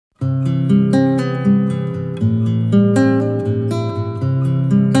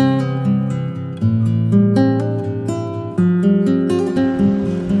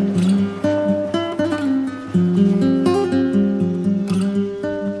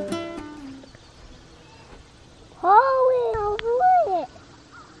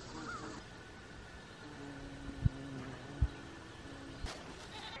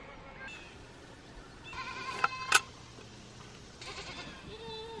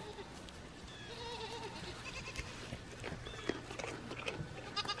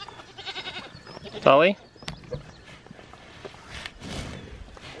Dolly?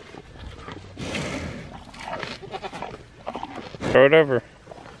 Throw it over.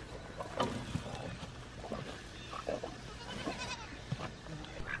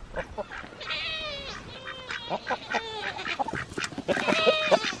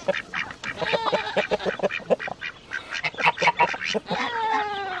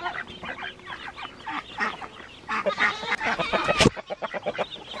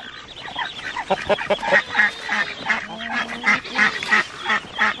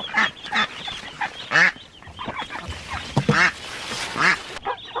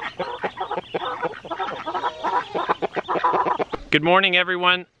 Good morning,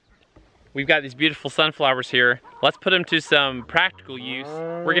 everyone. We've got these beautiful sunflowers here. Let's put them to some practical use.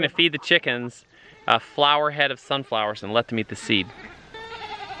 We're gonna feed the chickens a flower head of sunflowers and let them eat the seed.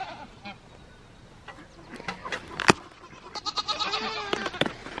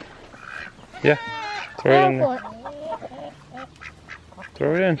 Yeah, throw it in there.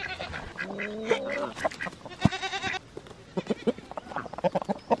 Throw it in.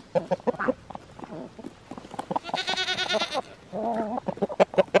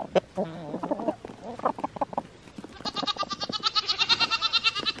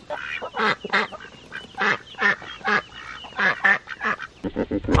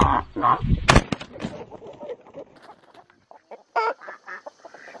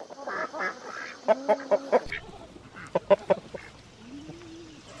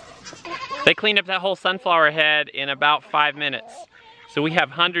 They cleaned up that whole sunflower head in about 5 minutes. So we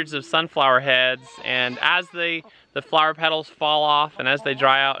have hundreds of sunflower heads, and as the flower petals fall off and as they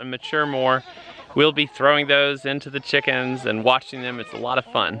dry out and mature more, we'll be throwing those into the chickens and watching them. It's a lot of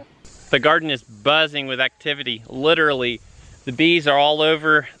fun. The garden is buzzing with activity, literally. The bees are all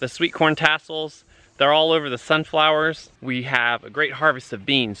over the sweet corn tassels. They're all over the sunflowers. We have a great harvest of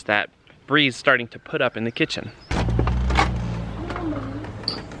beans that Bree's starting to put up in the kitchen.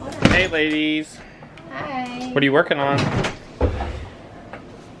 Hey ladies. Hi. What are you working on?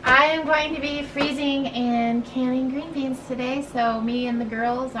 I am going to be freezing and canning green beans today, so me and the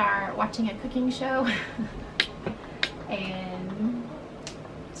girls are watching a cooking show and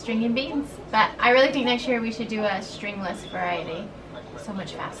stringing beans. But I really think next year we should do a stringless variety. So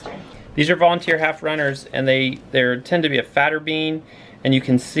much faster. These are volunteer half runners, and they tend to be a fatter bean, and you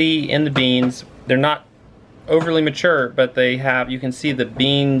can see in the beans, they're not overly mature, but you can see the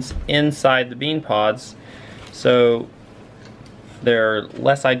beans inside the bean pods, so they're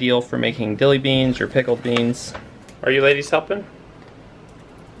less ideal for making dilly beans or pickled beans. Are you ladies helping?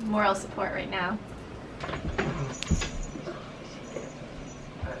 Moral support right now.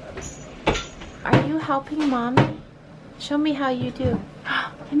 Are you helping Mommy? Show me how you do.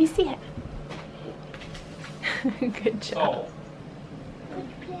 Let me see it. Good job.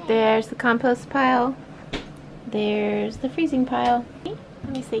 Oh. There's the compost pile. There's the freezing pile.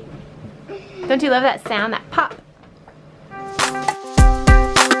 Let me see. Don't you love that sound, that pop?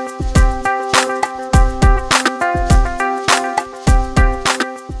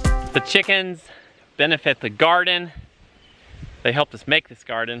 The chickens benefit the garden. They helped us make this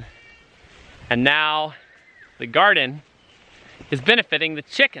garden. And now the garden is benefiting the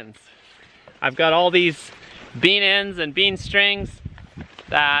chickens. I've got all these bean ends and bean strings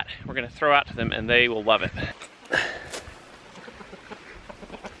that we're gonna throw out to them, and they will love it.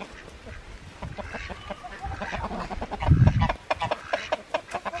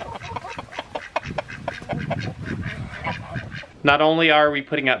 Not only are we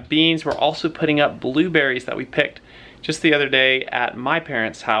putting up beans, we're also putting up blueberries that we picked just the other day at my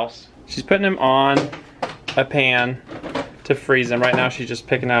parents' house. She's putting them on a pan to freeze them. Right now she's just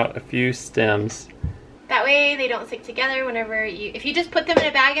picking out a few stems. That way they don't stick together whenever if you just put them in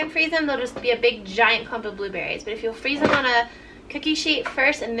a bag and freeze them, they'll just be a big giant clump of blueberries. But if you'll freeze them on a cookie sheet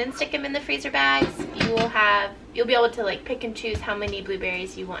first and then stick them in the freezer bags, you'll be able to like pick and choose how many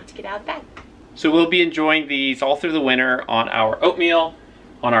blueberries you want to get out of the bag. So we'll be enjoying these all through the winter on our oatmeal,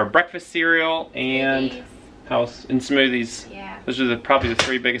 on our breakfast cereal, and in smoothies. Yeah. Those are probably the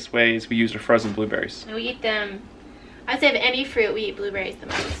 3 biggest ways we use our frozen blueberries. And we eat them, I'd say of any fruit, we eat blueberries the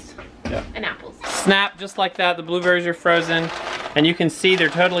most. Yeah. And apples. Snap, just like that, the blueberries are frozen. And you can see they're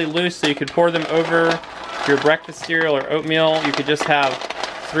totally loose, so you could pour them over your breakfast cereal or oatmeal. You could just have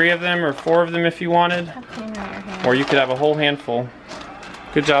 3 of them or 4 of them if you wanted. Or you could have a whole handful.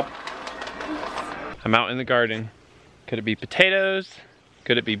 Good job. I'm out in the garden. Could it be potatoes?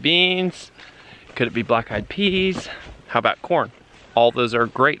 Could it be beans? Could it be black-eyed peas? How about corn? All those are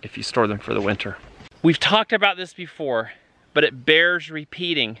great if you store them for the winter. We've talked about this before, but it bears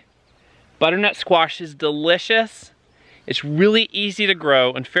repeating. Butternut squash is delicious. It's really easy to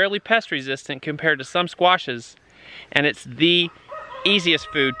grow and fairly pest resistant compared to some squashes, and it's the easiest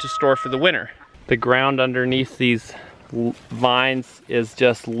food to store for the winter. The ground underneath these vines is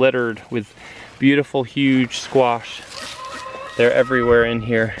just littered with beautiful, huge squash. They're everywhere in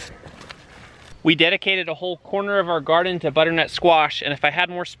here. We dedicated a whole corner of our garden to butternut squash, and if I had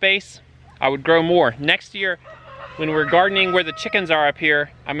more space, I would grow more. Next year, when we're gardening where the chickens are up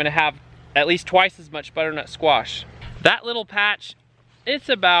here, I'm gonna have at least twice as much butternut squash. That little patch, it's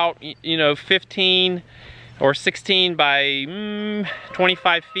about, 15 or 16 by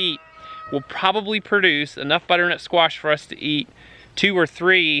 25 feet, will probably produce enough butternut squash for us to eat 2 or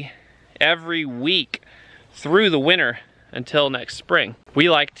 3 every week through the winter until next spring. We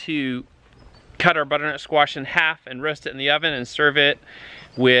like to cut our butternut squash in half and roast it in the oven and serve it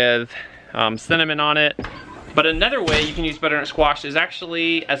with cinnamon on it. But another way you can use butternut squash is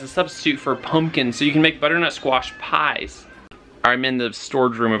actually as a substitute for pumpkin. So you can make butternut squash pies. I'm in the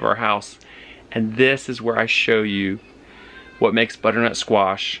storage room of our house, and this is where I show you what makes butternut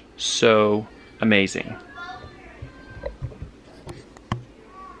squash so amazing.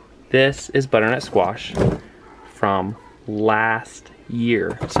 This is butternut squash from last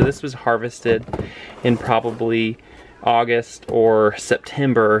year. So this was harvested in probably August or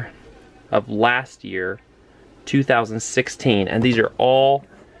September of last year, 2016, and these are all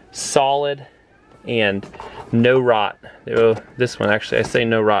solid and no rot. Oh, this one, actually, I say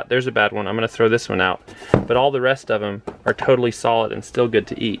no rot. There's a bad one. I'm gonna throw this one out. But all the rest of them are totally solid and still good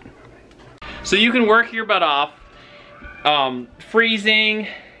to eat. So you can work your butt off freezing,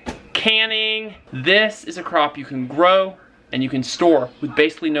 canning. This is a crop you can grow and you can store with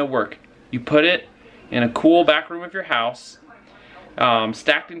basically no work. You put it in a cool back room of your house,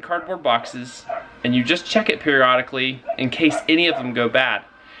 stacked in cardboard boxes, and you just check it periodically in case any of them go bad.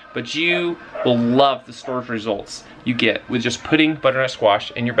 But you will love the storage results you get with just putting butternut squash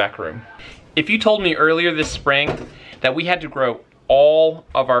in your back room. If you told me earlier this spring that we had to grow all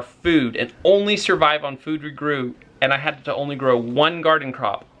of our food and only survive on food we grew, and I had to only grow one garden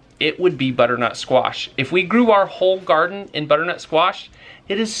crop, it would be butternut squash. If we grew our whole garden in butternut squash,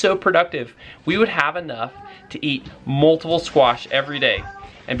 it is so productive. We would have enough to eat multiple squash every day.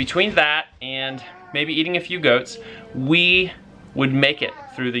 And between that and maybe eating a few goats, we would make it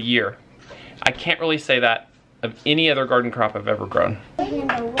through the year. I can't really say that of any other garden crop I've ever grown.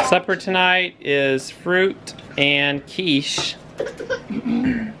 Supper tonight is fruit and quiche.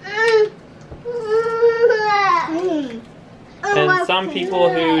 And some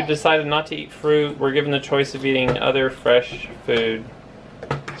people who decided not to eat fruit were given the choice of eating other fresh food.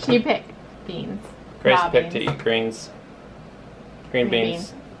 She picked beans. Grace picked to eat greens. Green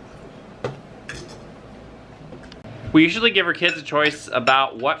beans. We usually give our kids a choice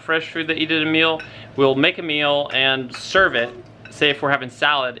about what fresh food they eat at a meal. We'll make a meal and serve it. Say if we're having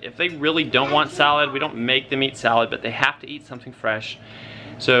salad, if they really don't want salad, we don't make them eat salad, but they have to eat something fresh.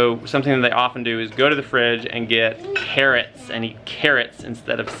 So something that they often do is go to the fridge and get carrots and eat carrots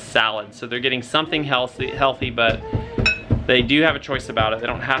instead of salad. So they're getting something healthy, but they do have a choice about it. They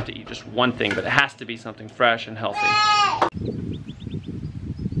don't have to eat just one thing, but it has to be something fresh and healthy.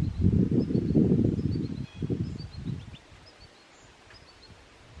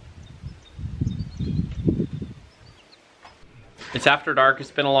 It's after dark,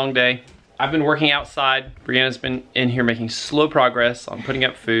 it's been a long day. I've been working outside. Brianna's been in here making slow progress on putting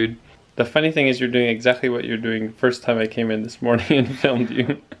up food. The funny thing is you're doing exactly what you're doing the first time I came in this morning and filmed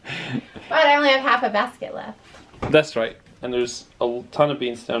you. But I only have half a basket left. That's right. And there's a ton of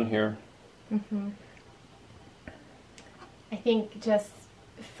beans down here. I think just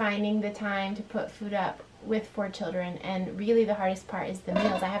finding the time to put food up with 4 children, and really the hardest part is the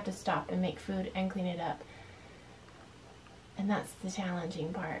meals. I have to stop and make food and clean it up. And that's the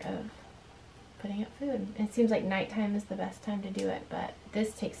challenging part of putting up food. It seems like nighttime is the best time to do it, but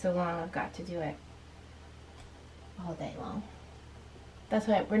this takes so long, I've got to do it all day long. That's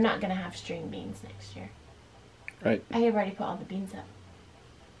why we're not going to have string beans next year. Right. I have already put all the beans up.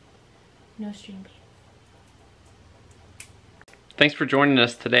 No string beans. Thanks for joining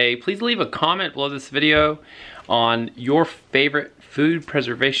us today. Please leave a comment below this video on your favorite food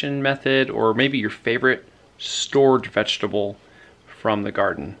preservation method, or maybe your favorite stored vegetable from the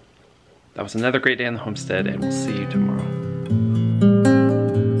garden. That was another great day on the homestead, and we'll see you tomorrow.